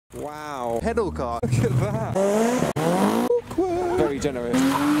Wow. Pedal car. Look at that. Awkward. Very generous.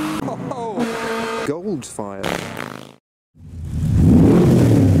 Oh. Gold fire.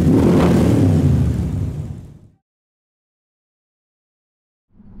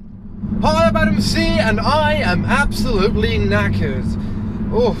 Hi, I'm Adam C, and I am absolutely knackered.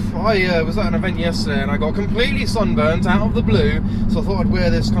 Oh, I was at an event yesterday and I got completely sunburnt out of the blue, so I thought I'd wear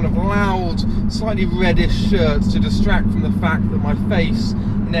this kind of loud, slightly reddish shirt to distract from the fact that my face,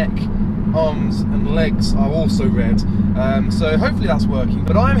 neck, arms and legs are also red. So hopefully that's working.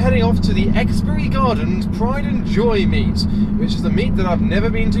 But I'm heading off to the Exbury Gardens Pride and Joy meet, which is a meet that I've never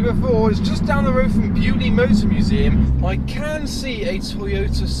been to before. It's just down the road from Bewley Motor Museum. I can see a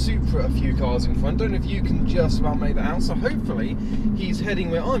Toyota Supra, a few cars in front. Don't know if you can just about make that out. So hopefully he's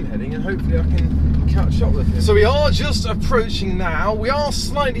heading where I'm heading, and hopefully I can catch up with him. So we are just approaching now. We are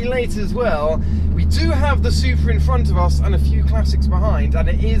slightly late as well. We do have the Supra in front of us and a few classics behind, and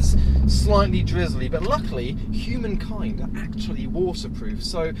it is slightly drizzly, but luckily humankind are actually waterproof,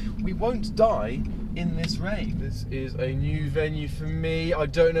 so we won't die in this rain. This is a new venue for me. I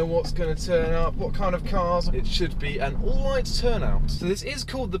don't know what's going to turn up, what kind of cars. It should be an alright turnout. So this is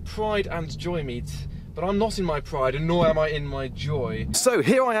called the Pride and Joy meet, but I'm not in my pride and nor am I in my joy. So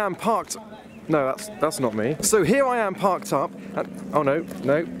here I am parked. No, that's not me. So here I am parked up, and, oh no.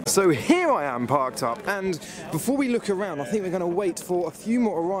 So here I am parked up, and before we look around, I think we're going to wait for a few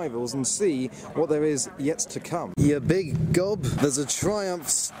more arrivals and see what there is yet to come. You big gob, there's a Triumph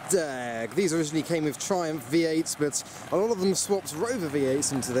Stag. These originally came with Triumph V8s, but a lot of them swapped Rover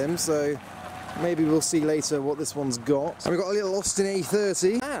V8s into them, so maybe we'll see later what this one's got. And we've got a little Austin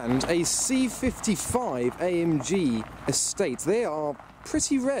A30 and a C55 AMG Estate. They are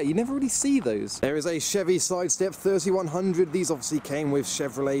pretty rare, you never really see those. There is a Chevy Sidestep 3100. These obviously came with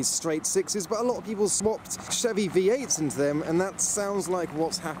Chevrolet's straight sixes, but a lot of people swapped Chevy V8s into them, and that sounds like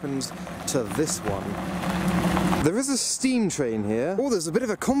what's happened to this one. There is a steam train here. Oh, there's a bit of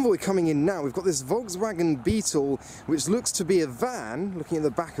a convoy coming in now. We've got this Volkswagen Beetle, which looks to be a van, looking at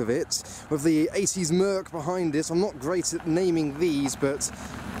the back of it, with the 80s Merc behind it. I'm not great at naming these, but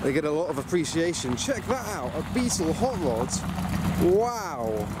they get a lot of appreciation. Check that out, a Beetle hot rod.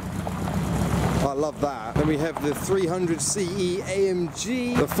 Wow. I love that. Then we have the 300CE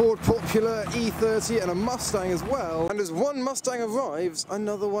AMG, the Ford Popular E30 and a Mustang as well. And as one Mustang arrives,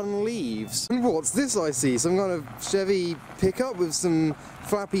 another one leaves. And what's this I see? Some kind of Chevy pickup with some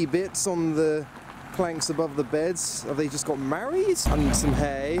flappy bits on the planks above the beds. Have they just got married? And some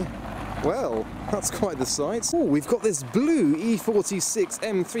hay. Well, that's quite the sight. Oh, we've got this blue E46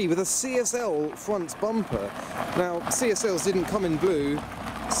 M3 with a CSL front bumper. Now, CSLs didn't come in blue,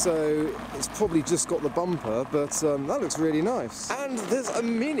 so it's probably just got the bumper, but that looks really nice. And there's a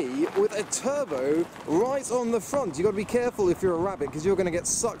Mini with a turbo right on the front. You've got to be careful if you're a rabbit, because you're going to get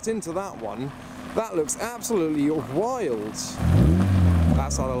sucked into that one. That looks absolutely wild.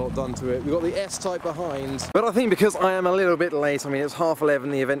 That's had a lot done to it. We've got the S-Type behind. But I think because I am a little bit late, I mean it's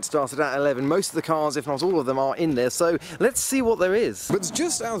 11:30, the event started at 11, most of the cars, if not all of them, are in there, so let's see what there is. But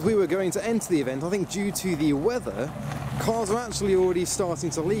just as we were going to enter the event, I think due to the weather, cars are actually already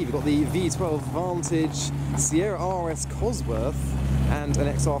starting to leave. We've got the V12 Vantage, Sierra RS Cosworth, and an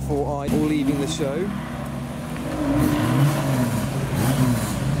XR4i all leaving the show.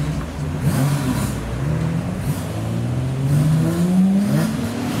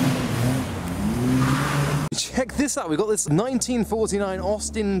 Check this out, we've got this 1949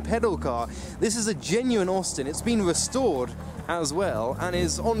 Austin pedal car. This is a genuine Austin. It's been restored as well and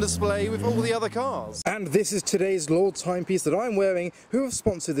is on display with all the other cars. And this is today's Lord timepiece that I'm wearing, who have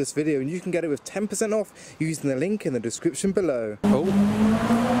sponsored this video, and you can get it with 10% off using the link in the description below.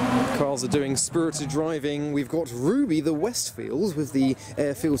 Oh, cars are doing spirited driving. We've got Ruby the Westfield with the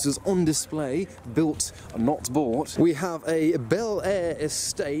air filters on display, built, not bought. We have a Bel Air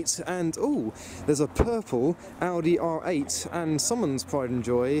Estate, and oh, there's a purple Audi R8, and someone's pride and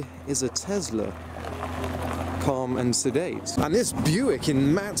joy is a Tesla. Calm and sedate. And this Buick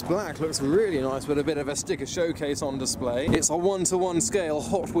in matte black looks really nice with a bit of a sticker showcase on display. It's a 1-to-1 scale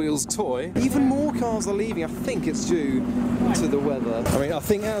Hot Wheels toy. Even more cars are leaving. I think it's due to the weather. I mean, I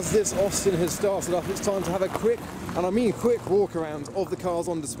think as this Austin has started up, it's time to have a quick, and I mean quick, walk around of the cars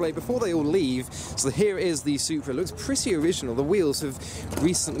on display before they all leave. So here is the Supra. It looks pretty original. The wheels have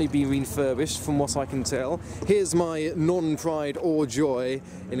recently been refurbished from what I can tell. Here's my non-pride or joy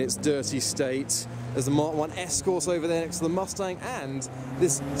in its dirty state. There's the Mark 1 S-Course over there next to the Mustang, and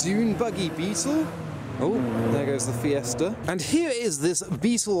this dune buggy Beetle. Oh, there goes the Fiesta. And here is this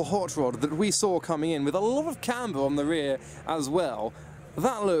Beetle hot rod that we saw coming in with a lot of camber on the rear as well.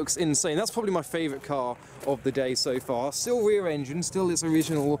 that looks insane. That's probably my favourite car of the day so far. Still rear engine, still its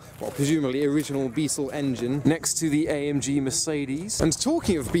original, well, presumably original Beetle engine, next to the AMG Mercedes. And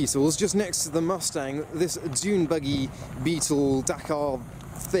talking of Beetles, just next to the Mustang, this dune buggy Beetle Dakar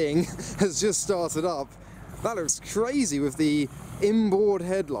thing has just started up. That looks crazy with the inboard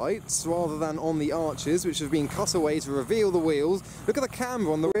headlights rather than on the arches, which have been cut away to reveal the wheels. Look at the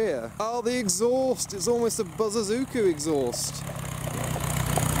camber on the rear. Oh, the exhaust. It's almost a Buzzazuku exhaust.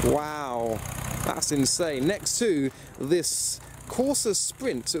 Wow, that's insane. Next to this Corsa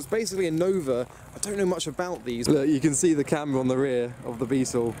Sprint, so it's basically a Nova. I don't know much about these. Look, you can see the camber on the rear of the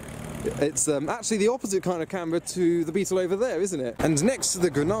Beetle. It's actually the opposite kind of camber to the Beetle over there, isn't it? And next to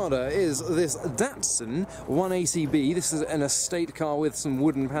the Granada is this Datsun 180B. This is an estate car with some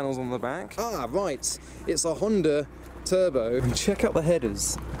wooden panels on the back. Ah, right. It's a Honda Turbo. Check out the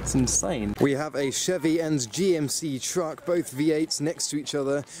headers. It's insane. We have a Chevy and GMC truck, both V8s next to each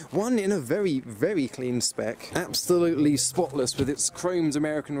other. One in a very, very clean spec. Absolutely spotless with its chromed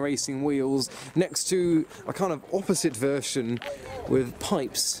American racing wheels, next to a kind of opposite version with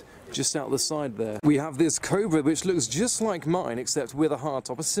pipes just out the side there. We have this Cobra which looks just like mine except with a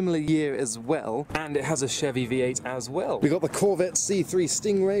hardtop, a similar year as well, and it has a Chevy V8 as well. We got the Corvette C3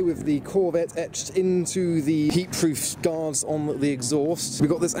 Stingray with the Corvette etched into the heat-proof guards on the exhaust. We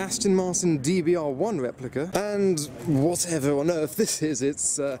got this Aston Martin DBR1 replica, and whatever on earth this is,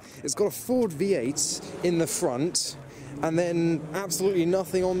 it's got a Ford V8 in the front and then absolutely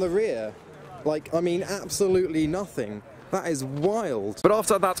nothing on the rear. Like, I mean, absolutely nothing. That is wild. But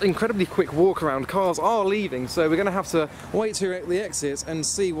after that incredibly quick walk around, cars are leaving, so we're going to have to wait here at the exit and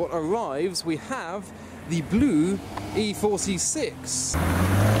see what arrives. We have the blue E46.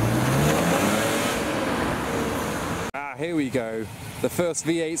 Ah, here we go. The first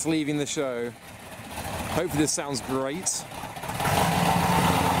V8's leaving the show. Hopefully this sounds great.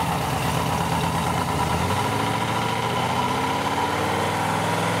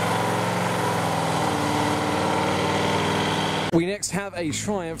 We next have a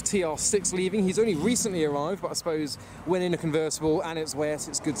Triumph TR6 leaving. He's only recently arrived, but I suppose when in a convertible and it's wet,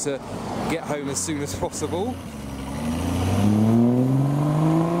 it's good to get home as soon as possible.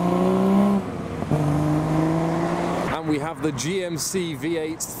 And we have the GMC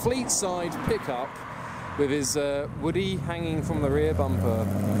V8 fleet side pickup with his Woody hanging from the rear bumper.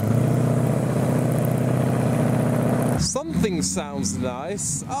 Something sounds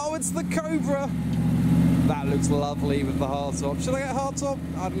nice. Oh, it's the Cobra! That looks lovely with the hardtop. Should I get a hardtop?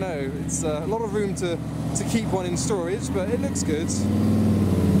 I don't know. It's a lot of room to keep one in storage, but it looks good.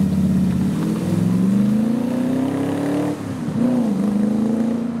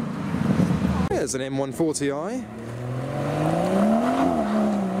 There's an M140i.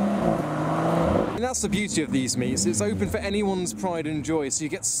 And that's the beauty of these meets. It's open for anyone's pride and joy, so you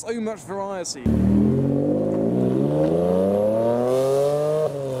get so much variety.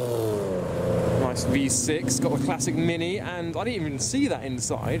 V6, got the classic Mini, and I didn't even see that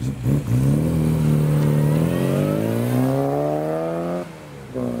inside.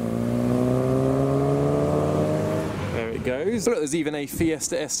 There it goes. Look, there's even a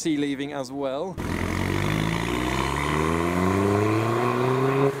Fiesta ST leaving as well.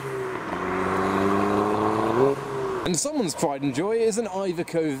 And someone's pride and joy is an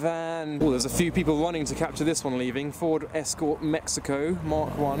Iveco van. Oh, there's a few people running to capture this one leaving. Ford Escort Mexico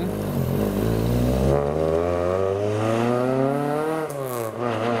Mark 1.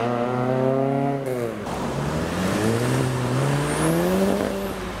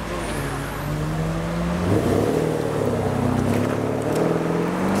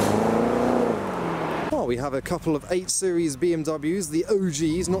 We have a couple of 8 Series BMWs, the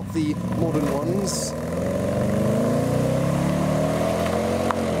OGs, not the modern ones.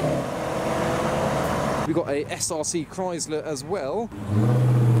 We've got a SRC Chrysler as well.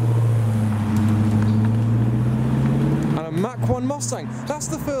 And a Mach 1 Mustang. That's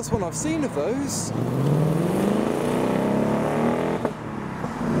the first one I've seen of those.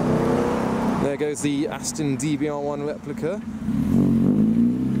 There goes the Aston DBR1 replica.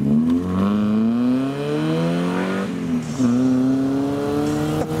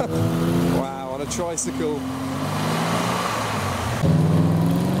 Wow, on a tricycle.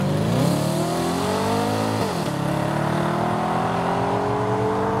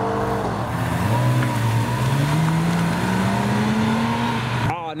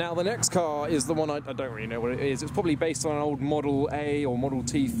 Now the next car is the one I don't really know what it is. It's probably based on an old Model A or Model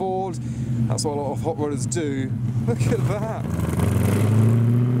T Ford. That's what a lot of hot rodders do. Look at that.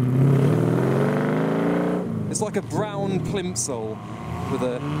 It's like a brown plimsoll with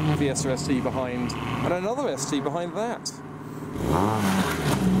a Fiesta ST behind and another ST behind that.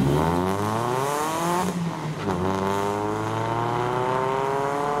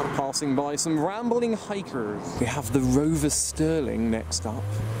 Passing by some rambling hikers. We have the Rover Sterling next up.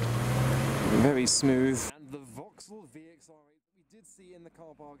 Very smooth. And the Vauxhall VXR8 we did see in the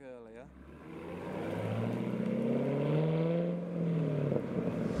car park earlier.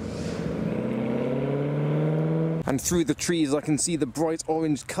 And through the trees I can see the bright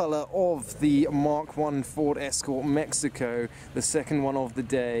orange colour of the Mark I Ford Escort Mexico, the second one of the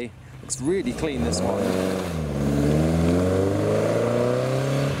day. Looks really clean, this one.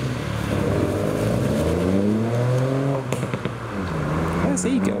 Where's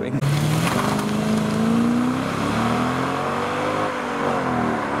he going?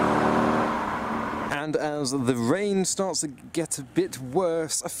 And as the rain starts to get a bit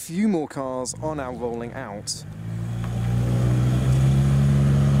worse, a few more cars are now rolling out.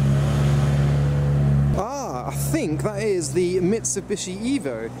 Ah, I think that is the Mitsubishi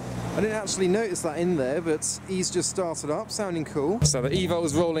Evo. I didn't actually notice that in there, but he's just started up, sounding cool. So the Evo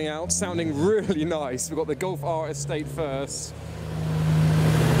is rolling out, sounding really nice. We've got the Golf R Estate first.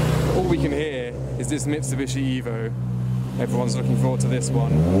 All we can hear is this Mitsubishi Evo. Everyone's looking forward to this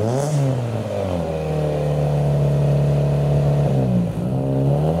one.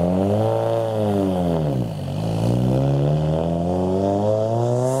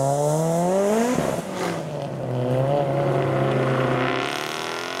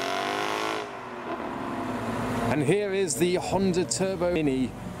 And here is the Honda Turbo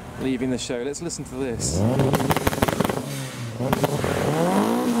Mini leaving the show. Let's listen to this.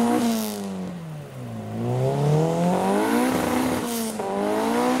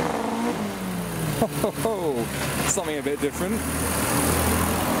 Oh, something a bit different.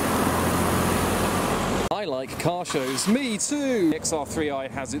 I like car shows. Me too! XR3i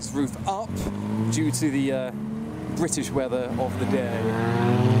has its roof up due to the British weather of the day.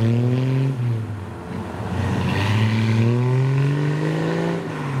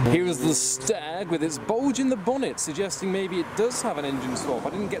 Here is the Stag with its bulge in the bonnet, suggesting maybe it does have an engine swap.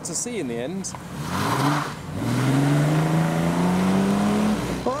 I didn't get to see in the end.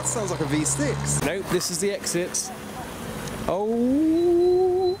 Oh, that sounds like a V6. Nope, this is the exit.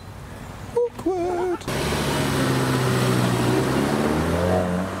 Oh, awkward.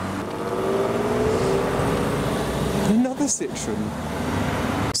 Another Citroen.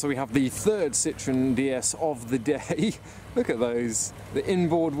 So we have the third Citroen DS of the day. Look at those. The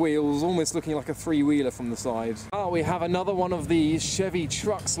inboard wheels almost looking like a three-wheeler from the side. Oh, we have another one of the Chevy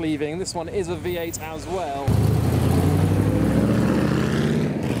trucks leaving. This one is a V8 as well.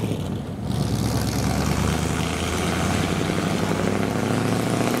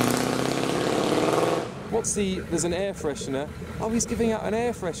 There's an air freshener. Oh, he's giving out an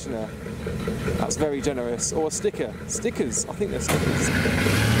air freshener. That's very generous. Or a sticker. Stickers. I think they're stickers.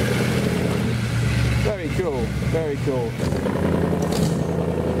 Very cool. Very cool.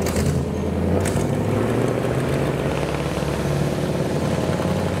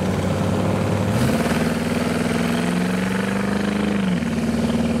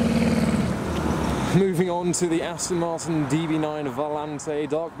 Moving on to the Aston Martin DB9 Volante,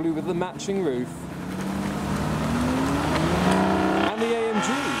 dark blue with the matching roof. The AMG.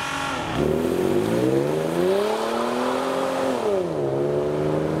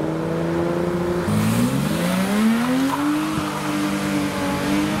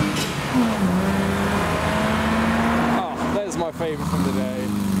 Oh, there's my favourite from the day.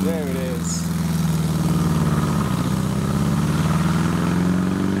 There it is.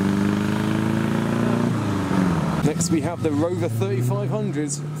 Next we have the Rover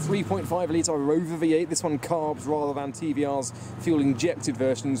 3500s, 3.5 litre Rover V8, this one carbs rather than TVR's fuel-injected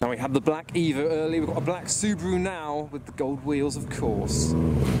versions. Now we had the black Evo earlier, we've got a black Subaru now with the gold wheels, of course.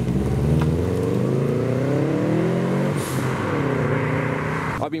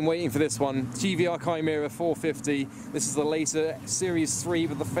 I've been waiting for this one, GVR Chimera 450. This is the later Series 3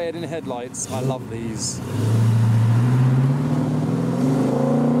 with the faired-in headlights. I love these.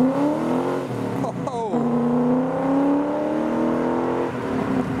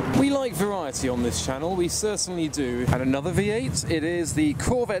 Variety on this channel, we certainly do. And another V8, it is the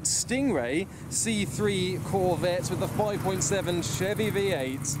Corvette Stingray C3 Corvette with the 5.7 Chevy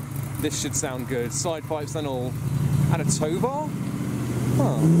V8. This should sound good, side pipes and all. And a tow bar?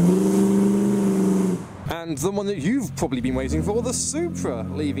 Huh. And the one that you've probably been waiting for, the Supra,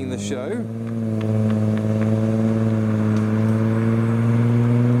 leaving the show.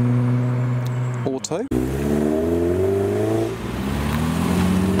 Auto.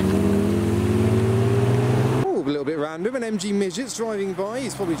 Random, an MG Midget's driving by,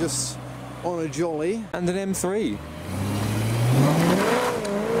 he's probably just on a jolly, and an M3.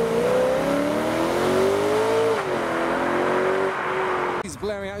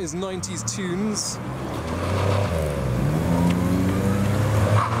 blaring out his 90s tunes.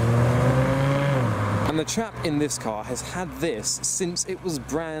 And the chap in this car has had this since it was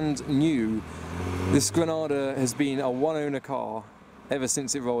brand new. This Granada has been a one-owner car ever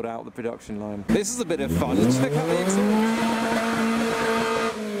since it rolled out the production line. This is a bit of fun. Check out the exhaust.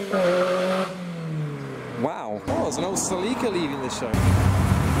 Wow. Oh, there's an old Celica leaving the show.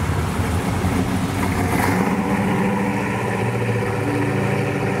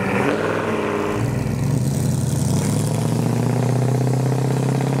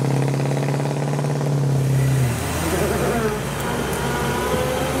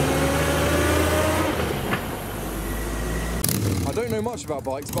 I don't know much about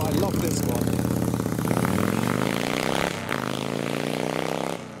bikes, but I love this one.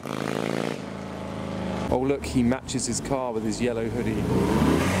 Oh look, he matches his car with his yellow hoodie.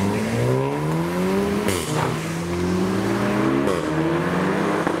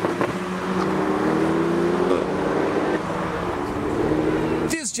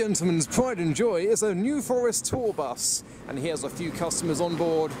 This gentleman's pride and joy is a New Forest tour bus, and he has a few customers on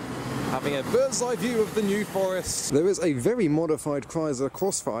board having a bird's eye view of the New Forest. There is a very modified Chrysler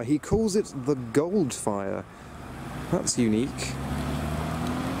Crossfire. He calls it the Goldfire. That's unique.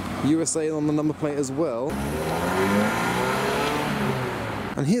 USA on the number plate as well.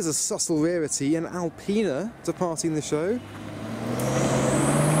 And here's a subtle rarity, an Alpina departing the show.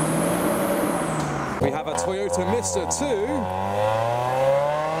 We have a Toyota Mister too.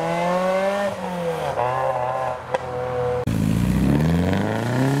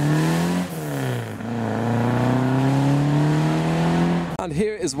 And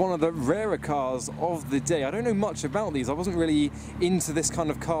here is one of the rarer cars of the day. I don't know much about these. I wasn't really into this kind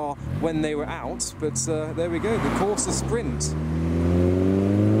of car when they were out, but there we go, the Corsa Sprint.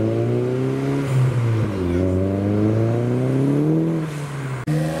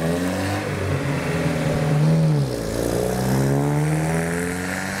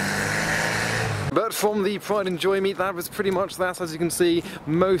 But from the Pride and Joy meet, that was pretty much that. As you can see,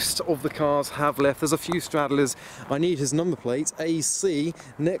 most of the cars have left. There's a few straddlers. I need his number plate, AC,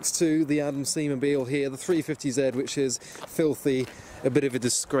 next to the Adam Seamobile here, the 350Z, which is filthy, a bit of a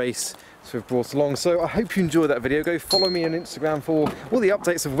disgrace to have brought along. So I hope you enjoyed that video. Go follow me on Instagram for all the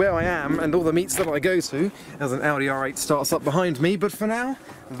updates of where I am and all the meets that I go to, as an Audi R8 starts up behind me. But for now,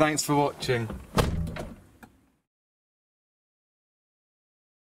 thanks for watching.